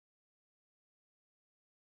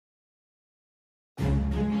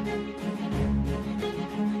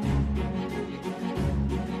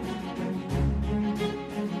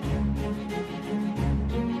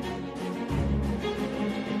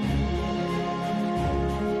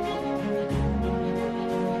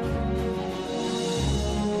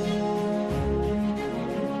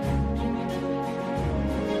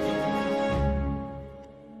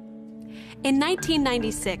In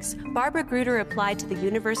 1996, Barbara Grutter applied to the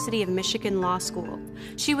University of Michigan Law School.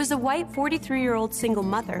 She was a white 43-year-old single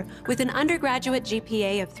mother with an undergraduate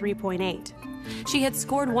GPA of 3.8. She had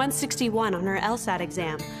scored 161 on her LSAT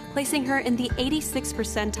exam, placing her in the 86th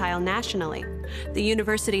percentile nationally. The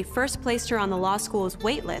university first placed her on the law school's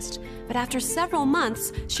wait list, but after several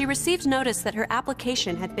months, she received notice that her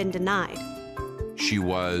application had been denied. She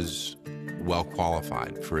was well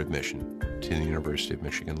qualified for admission to the University of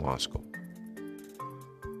Michigan Law School.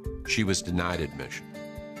 She was denied admission.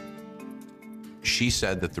 She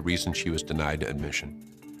said that the reason she was denied admission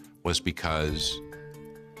was because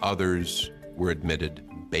others were admitted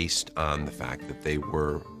based on the fact that they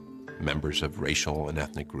were members of racial and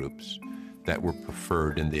ethnic groups that were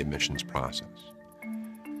preferred in the admissions process.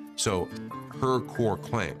 So her core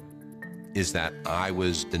claim is that I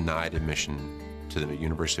was denied admission to the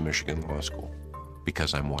University of Michigan Law School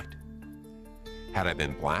because I'm white. Had I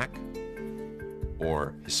been black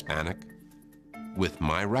or Hispanic, with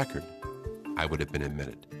my record, I would have been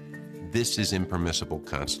admitted. This is impermissible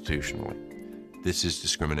constitutionally. This is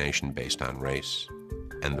discrimination based on race,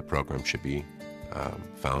 and the program should be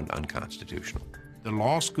found unconstitutional. The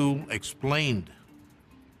law school explained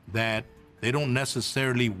that they don't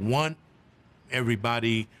necessarily want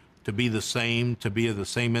everybody to be the same, to be at the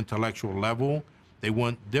same intellectual level. They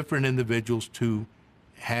want different individuals to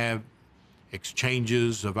have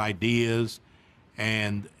exchanges of ideas,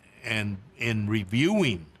 and in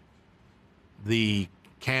reviewing the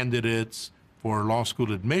candidates for law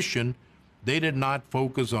school admission, they did not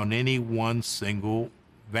focus on any one single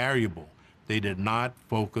variable. They did not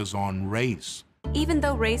focus on race. Even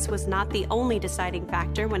though race was not the only deciding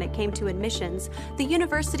factor when it came to admissions, the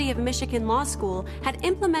University of Michigan Law School had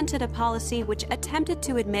implemented a policy which attempted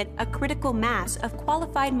to admit a critical mass of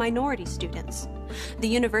qualified minority students. The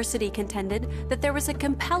university contended that there was a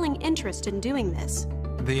compelling interest in doing this.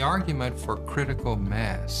 The argument for critical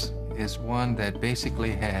mass is one that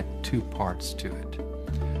basically had two parts to it.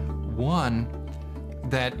 One,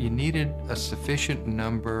 that you needed a sufficient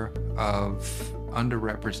number of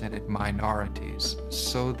underrepresented minorities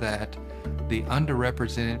so that the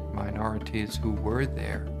underrepresented minorities who were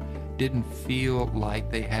there didn't feel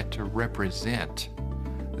like they had to represent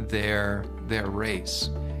their race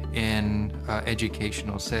in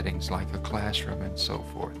educational settings like a classroom and so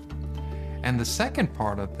forth. And the second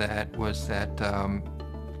part of that was that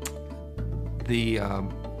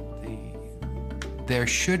there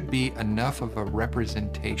should be enough of a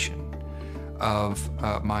representation of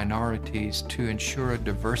minorities to ensure a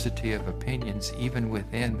diversity of opinions even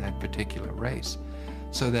within that particular race,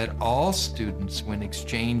 so that all students, when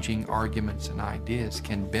exchanging arguments and ideas,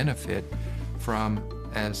 can benefit from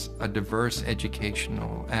as a diverse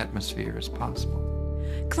educational atmosphere as possible.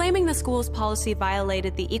 Claiming the school's policy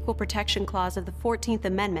violated the Equal Protection Clause of the 14th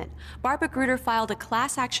Amendment, Barbara Grutter filed a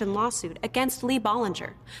class action lawsuit against Lee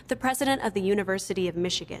Bollinger, the president of the University of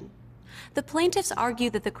Michigan. The plaintiffs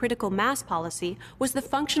argued that the critical mass policy was the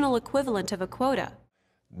functional equivalent of a quota.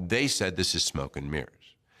 They said this is smoke and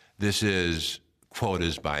mirrors. This is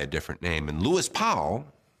quotas by a different name. And Lewis Powell,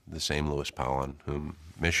 the same Lewis Powell on whom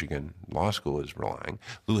Michigan Law School is relying,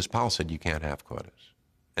 Lewis Powell said you can't have quotas.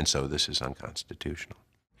 And so this is unconstitutional.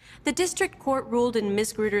 The district court ruled in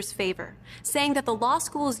Ms. Grutter's favor, saying that the law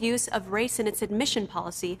school's use of race in its admission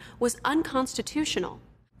policy was unconstitutional.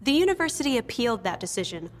 The university appealed that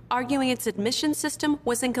decision, arguing its admission system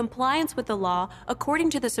was in compliance with the law according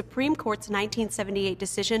to the Supreme Court's 1978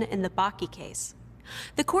 decision in the Bakke case.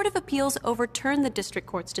 The Court of Appeals overturned the district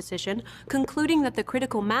court's decision, concluding that the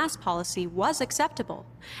critical mass policy was acceptable,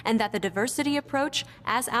 and that the diversity approach,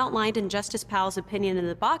 as outlined in Justice Powell's opinion in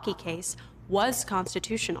the Bakke case, was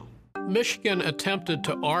constitutional. Michigan attempted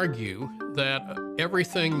to argue that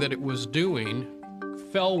everything that it was doing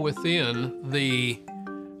fell within the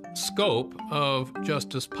scope of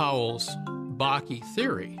Justice Powell's Bakke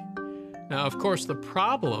theory. Now, of course, the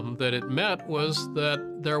problem that it met was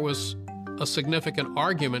that there was a significant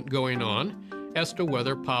argument going on as to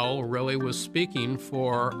whether Powell really was speaking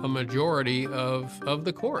for a majority of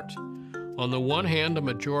the court. On the one hand, a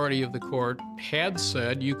majority of the court had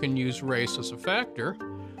said you can use race as a factor.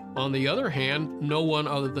 On the other hand, no one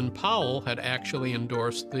other than Powell had actually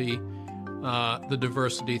endorsed the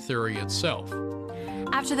diversity theory itself.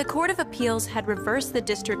 After the Court of Appeals had reversed the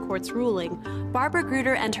district court's ruling, Barbara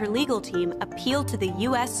Grutter and her legal team appealed to the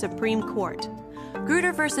U.S. Supreme Court.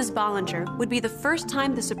 Grutter versus Bollinger would be the first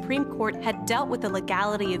time the Supreme Court had dealt with the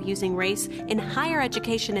legality of using race in higher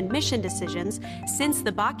education admission decisions since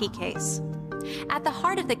the Bakke case. At the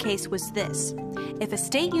heart of the case was this: if a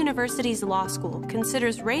state university's law school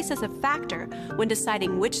considers race as a factor when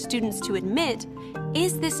deciding which students to admit,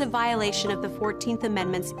 is this a violation of the 14th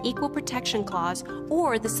Amendment's Equal Protection Clause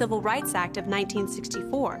or the Civil Rights Act of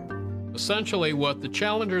 1964? Essentially, what the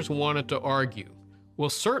challengers wanted to argue, well,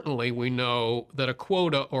 certainly we know that a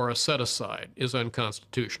quota or a set-aside is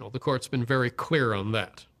unconstitutional. The court's been very clear on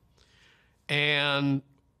that. And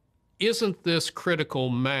isn't this critical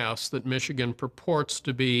mass that Michigan purports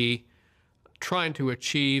to be trying to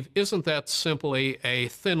achieve, isn't that simply a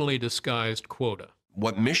thinly disguised quota?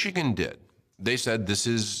 What Michigan did, they said this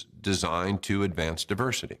is designed to advance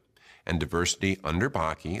diversity. And diversity under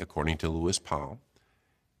Bakke, according to Lewis Powell,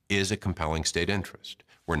 is a compelling state interest.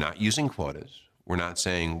 We're not using quotas. We're not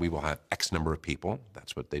saying we will have X number of people.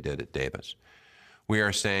 That's what they did at Davis. We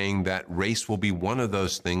are saying that race will be one of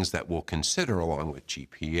those things that we'll consider along with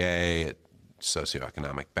GPA,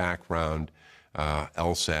 socioeconomic background,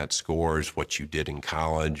 LSAT scores, what you did in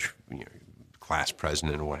college, class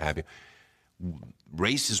president, or what have you.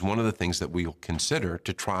 Race is one of the things that we'll consider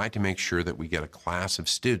to try to make sure that we get a class of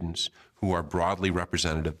students who are broadly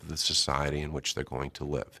representative of the society in which they're going to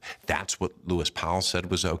live. That's what Lewis Powell said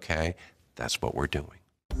was okay. That's what we're doing.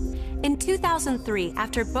 In 2003,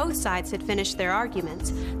 after both sides had finished their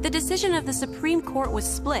arguments, the decision of the Supreme Court was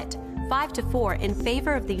split 5-4 in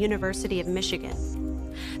favor of the University of Michigan.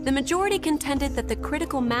 The majority contended that the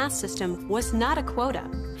critical mass system was not a quota,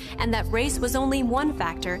 and that race was only one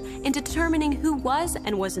factor in determining who was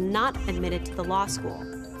and was not admitted to the law school.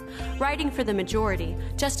 Writing for the majority,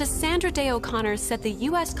 Justice Sandra Day O'Connor said the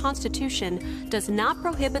U.S. Constitution does not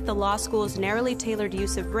prohibit the law school's narrowly tailored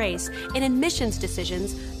use of race in admissions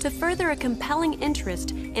decisions to further a compelling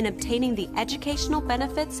interest in obtaining the educational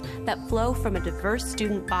benefits that flow from a diverse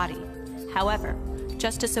student body. However,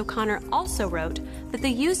 Justice O'Connor also wrote that the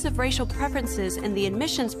use of racial preferences in the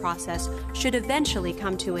admissions process should eventually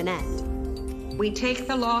come to an end. We take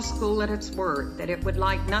the law school at its word that it would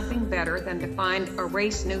like nothing better than to find a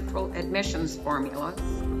race-neutral admissions formula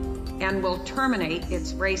and will terminate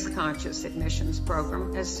its race-conscious admissions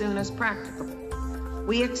program as soon as practicable.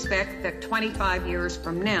 We expect that 25 years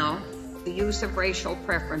from now, the use of racial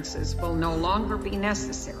preferences will no longer be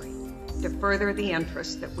necessary to further the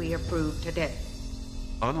interests that we approve today.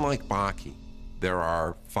 Unlike Bakke, there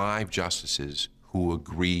are 5 justices who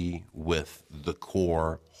agree with the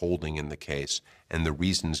core holding in the case and the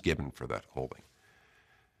reasons given for that holding.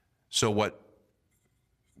 So what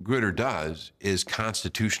Grutter does is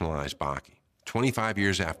constitutionalize Bakke. 25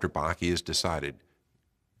 years after Bakke is decided,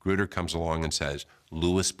 Grutter comes along and says,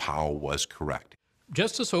 Lewis Powell was correct.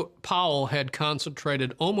 Justice Powell had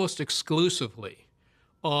concentrated almost exclusively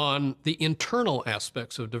on the internal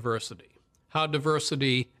aspects of diversity, how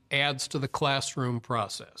diversity adds to the classroom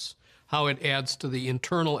process, how it adds to the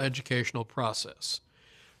internal educational process.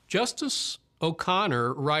 Justice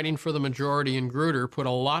O'Connor, writing for the majority in Grutter, put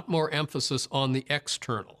a lot more emphasis on the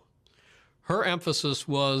external. Her emphasis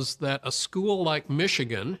was that a school like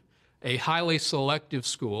Michigan, a highly selective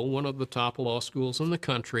school, one of the top law schools in the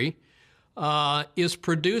country, is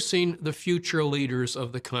producing the future leaders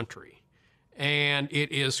of the country. And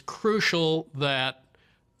it is crucial that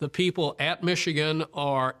the people at Michigan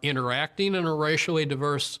are interacting in a racially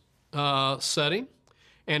diverse setting,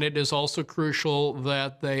 and it is also crucial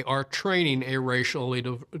that they are training a racially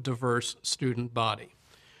diverse student body.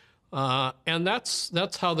 And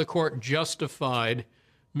that's how the court justified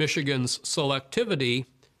Michigan's selectivity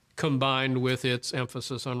combined with its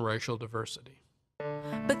emphasis on racial diversity.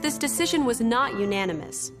 But this decision was not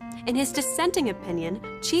unanimous. In his dissenting opinion,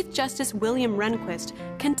 Chief Justice William Rehnquist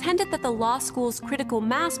contended that the law school's critical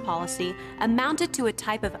mass policy amounted to a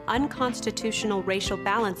type of unconstitutional racial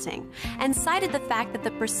balancing, and cited the fact that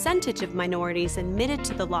the percentage of minorities admitted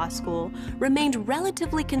to the law school remained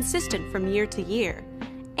relatively consistent from year to year.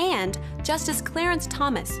 And Justice Clarence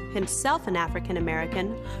Thomas, himself an African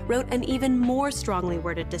American, wrote an even more strongly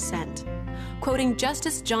worded dissent. Quoting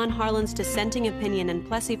Justice John Harlan's dissenting opinion in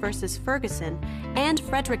Plessy v. Ferguson and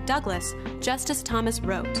Frederick Douglass, Justice Thomas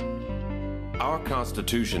wrote, "Our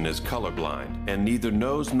Constitution is colorblind and neither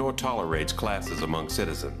knows nor tolerates classes among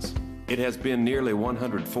citizens. It has been nearly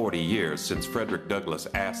 140 years since Frederick Douglass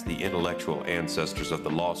asked the intellectual ancestors of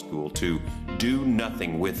the law school to do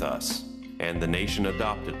nothing with us, and the nation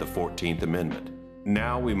adopted the 14th Amendment.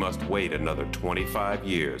 Now we must wait another 25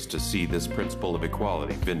 years to see this principle of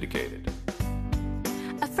equality vindicated."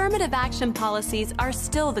 Affirmative action policies are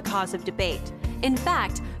still the cause of debate. In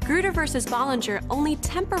fact, Grutter versus Bollinger only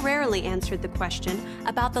temporarily answered the question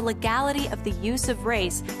about the legality of the use of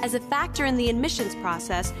race as a factor in the admissions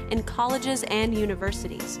process in colleges and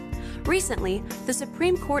universities. Recently, the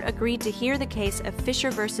Supreme Court agreed to hear the case of Fisher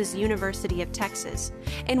versus University of Texas,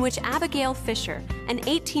 in which Abigail Fisher, an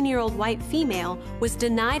 18-year-old white female, was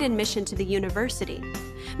denied admission to the university.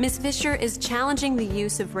 Ms. Fisher is challenging the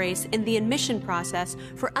use of race in the admission process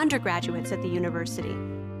for undergraduates at the university.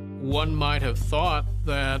 One might have thought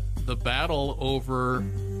that the battle over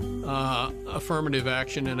affirmative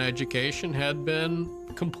action in education had been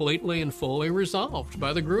completely and fully resolved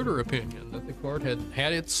by the Grutter opinion, that the court had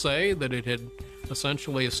had its say, that it had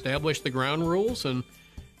essentially established the ground rules, and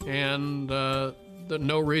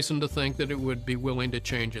no reason to think that it would be willing to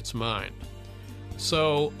change its mind.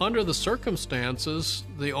 So, under the circumstances,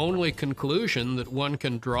 the only conclusion that one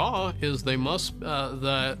can draw is the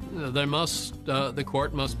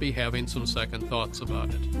court must be having some second thoughts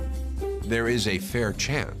about it. There is a fair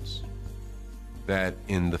chance that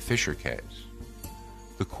in the Fisher case,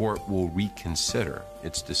 the court will reconsider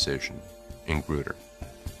its decision in Grutter.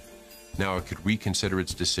 Now, it could reconsider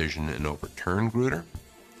its decision and overturn Grutter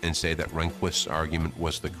and say that Rehnquist's argument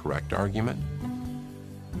was the correct argument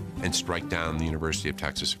and strike down the University of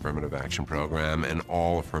Texas affirmative action program and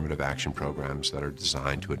all affirmative action programs that are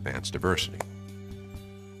designed to advance diversity.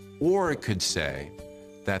 Or it could say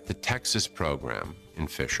that the Texas program in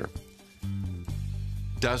Fisher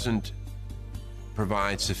doesn't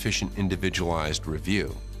provide sufficient individualized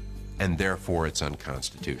review, and therefore it's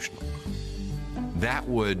unconstitutional. That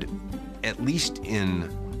would, at least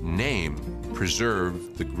in name,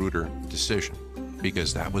 preserve the Grutter decision,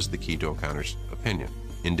 because that was the key to O'Connor's opinion: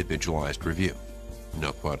 individualized review,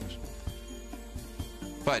 no quotas.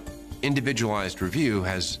 But individualized review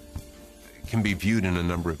can be viewed in a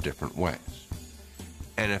number of different ways.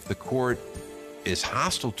 And if the court is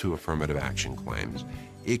hostile to affirmative action claims,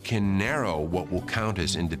 it can narrow what will count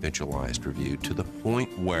as individualized review to the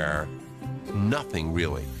point where nothing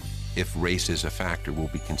really, if race is a factor, will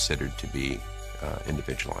be considered to be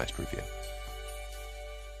individualized review.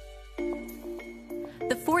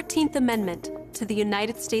 The 14th Amendment to the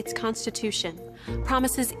United States Constitution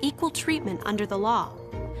promises equal treatment under the law.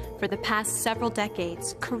 For the past several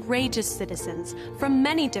decades, courageous citizens from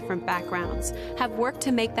many different backgrounds have worked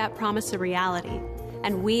to make that promise a reality,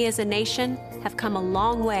 and we as a nation have come a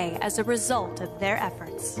long way as a result of their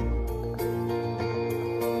efforts.